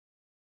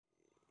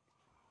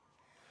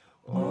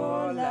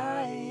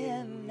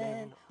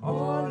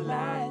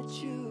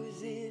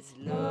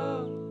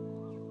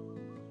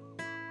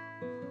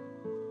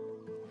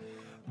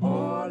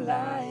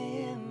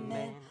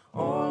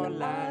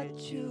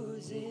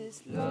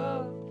is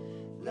love,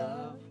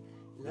 love,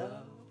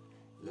 love,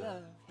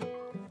 love.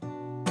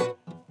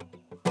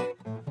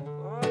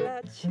 All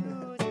I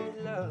choose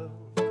is love.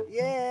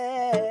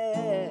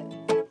 Yeah,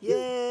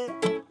 yeah.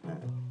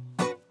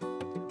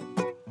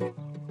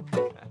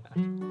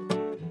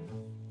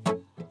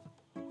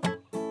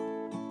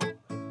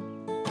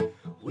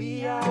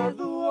 We are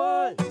the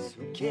ones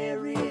who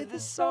carry the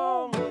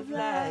song of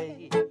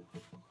life.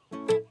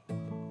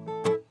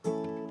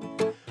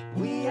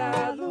 We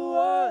are the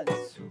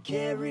ones who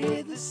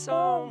carry the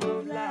song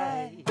of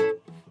life.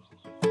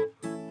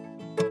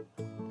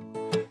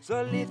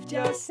 So lift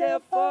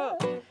yourself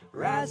up,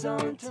 rise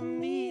on to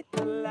meet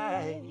the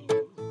light.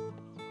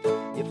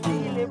 You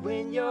feel it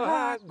when your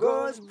heart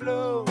goes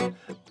blue,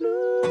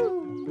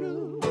 blue,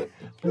 blue,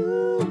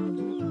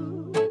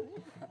 blue.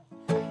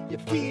 You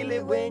feel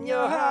it when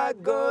your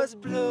heart goes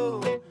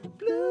blue,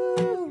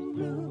 blue,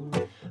 blue,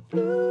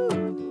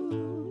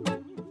 blue.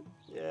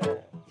 Yeah.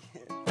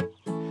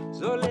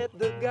 So let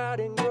the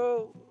garden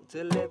grow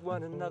to let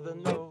one another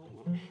know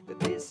that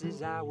this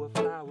is our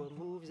flower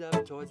moves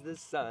up towards the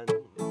sun.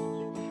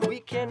 We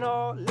can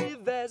all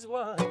live as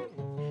one,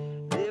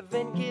 live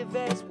and give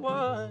as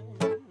one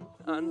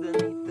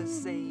underneath the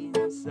same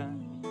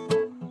sun.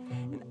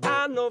 And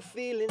I know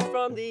feelings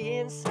from the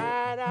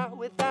inside out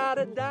without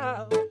a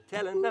doubt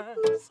telling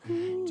us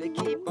to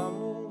keep on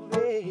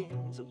moving.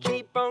 So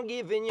keep on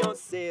giving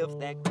yourself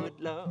that good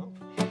love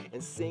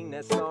and sing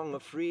that song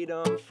of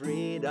freedom,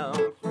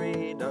 freedom,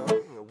 freedom.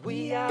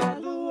 We are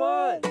the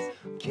ones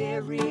who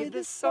carry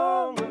the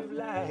song of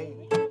life.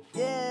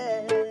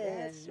 Yeah,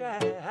 that's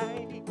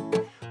right.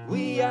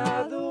 We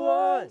are the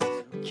ones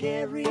who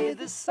carry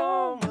the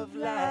song of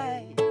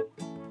life.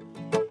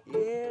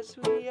 Yes,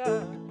 we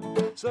are.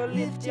 So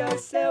lift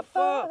yourself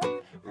up,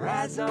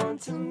 rise on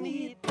to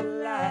meet the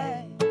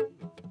light.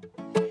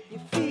 You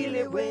feel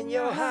it when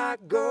your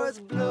heart goes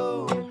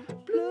blue,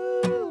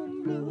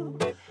 blue, blue,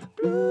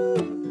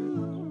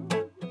 blue.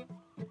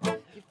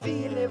 You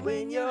feel it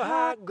when your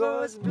heart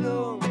goes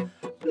blue,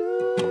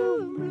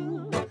 blue,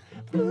 blue,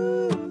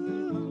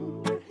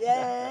 blue.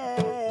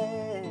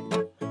 Yeah.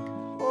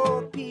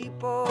 Oh,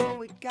 people,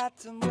 we got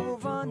to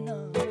move on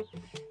now.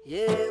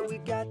 Yeah, we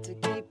got to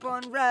keep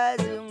on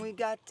rising, we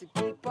got to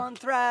keep on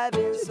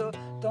thriving. So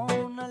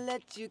don't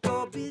let you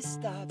go be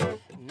stopped.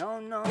 No,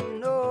 no,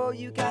 no,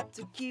 you got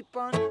to keep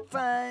on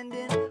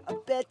finding a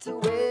better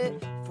way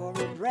for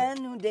a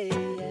brand new day.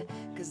 Yeah.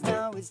 Cause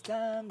now it's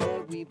time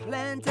that we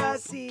plant our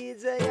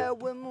seeds. Yeah,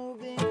 we're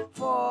moving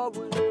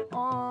forward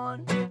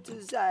on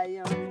to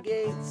Zion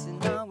gates. And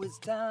now it's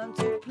time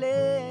to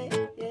play.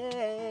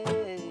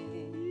 Yeah.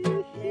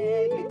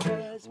 Yeah,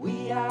 because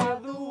we are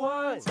the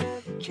ones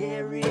who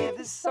carry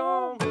the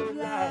song of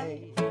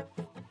life.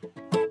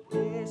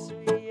 Yes,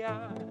 we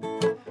are.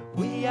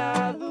 We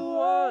are the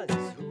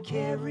ones who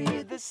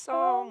carry the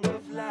song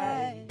of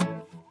life.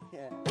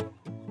 Yeah.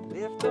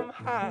 Lift them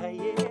high,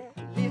 yeah.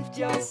 Lift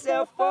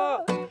yourself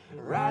up,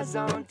 rise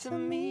on to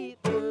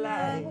meet the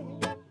light.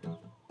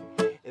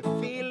 And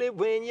feel it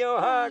when your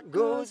heart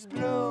goes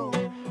blue,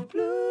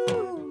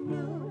 blue,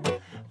 blue,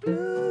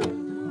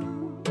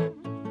 blue.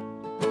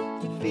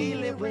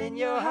 Feel it when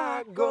your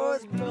heart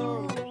goes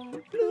blue,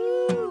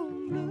 blue,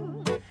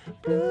 blue,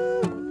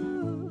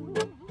 blue.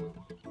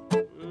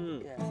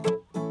 Yeah.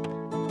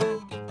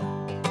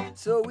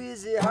 So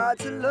is it hard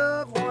to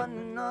love one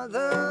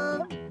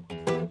another?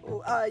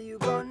 Or are you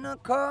gonna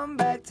come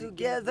back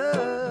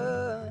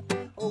together?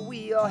 Or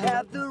we all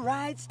have the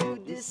rights to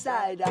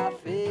decide our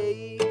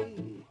fate?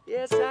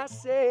 Yes, I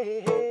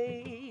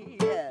say,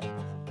 yeah.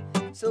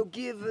 So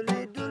give a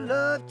little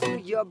love to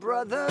your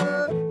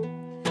brother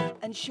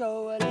and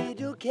show a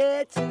little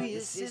care to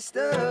your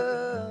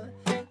sister.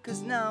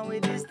 Cause now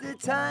it is the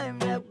time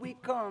that we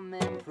come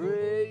and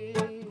pray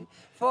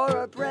for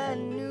a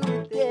brand new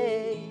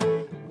day.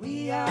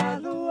 We are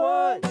the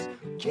ones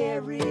who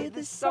carry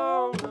the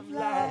song of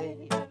life.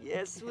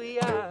 Yes, we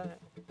are.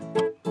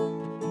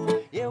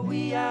 Yeah,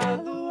 we are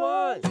the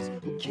ones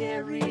who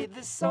carry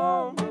the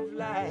song of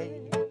life.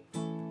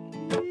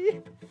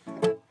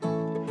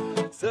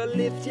 So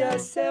lift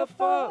yourself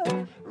up,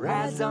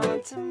 rise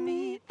on to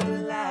meet the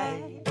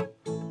light.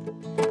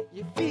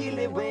 You feel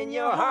it when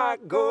your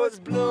heart goes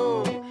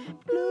blue,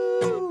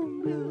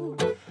 blue, blue,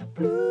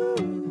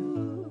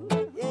 blue.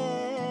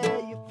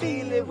 Yeah, you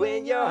feel it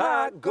when your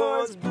heart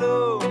goes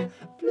blue,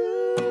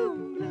 blue,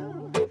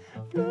 blue,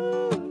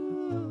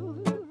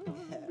 blue,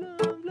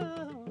 blue,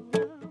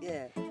 blue.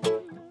 Yeah.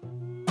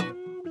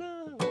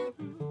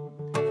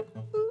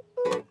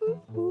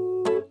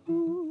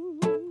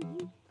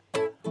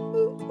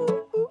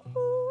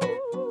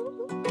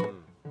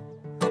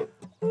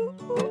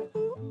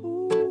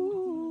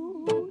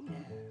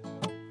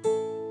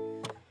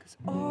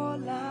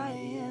 All I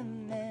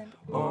am and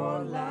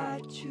all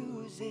I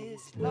choose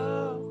is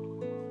love.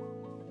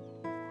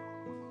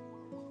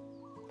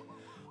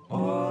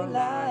 All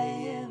I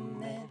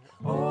am and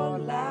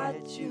all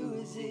I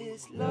choose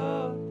is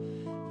love,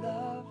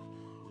 love,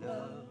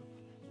 love,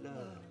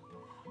 love.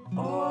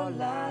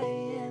 All I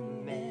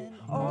am and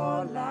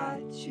all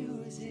I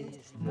choose is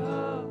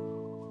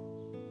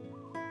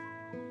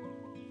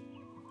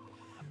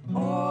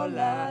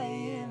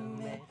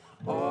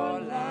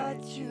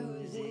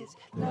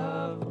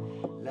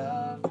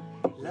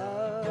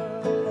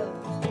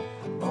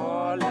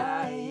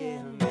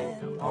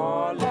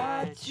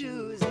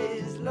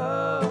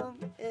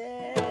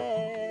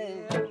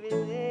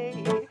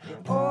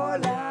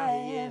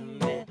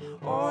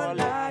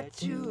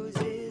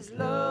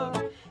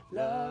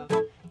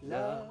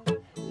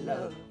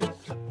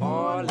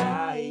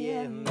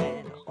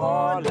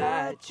All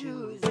I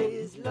choose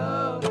is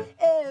love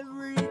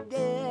every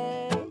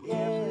day,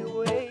 every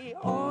way.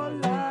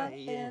 All I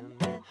am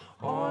and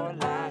all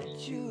I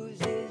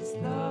choose is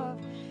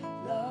love,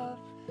 love,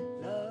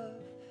 love,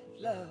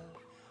 love.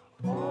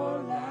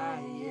 All I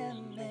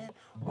am and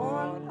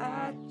all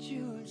I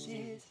choose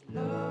is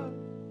love.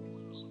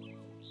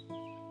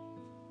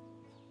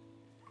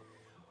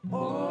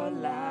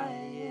 All I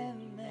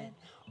am and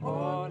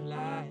all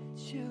I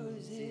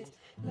choose is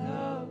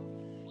love,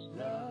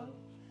 love,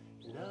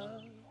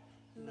 love,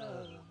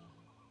 love.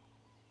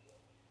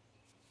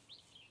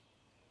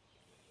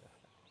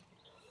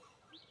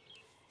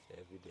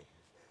 Every day.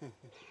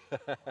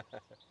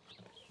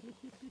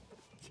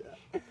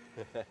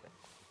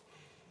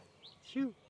 Shoot.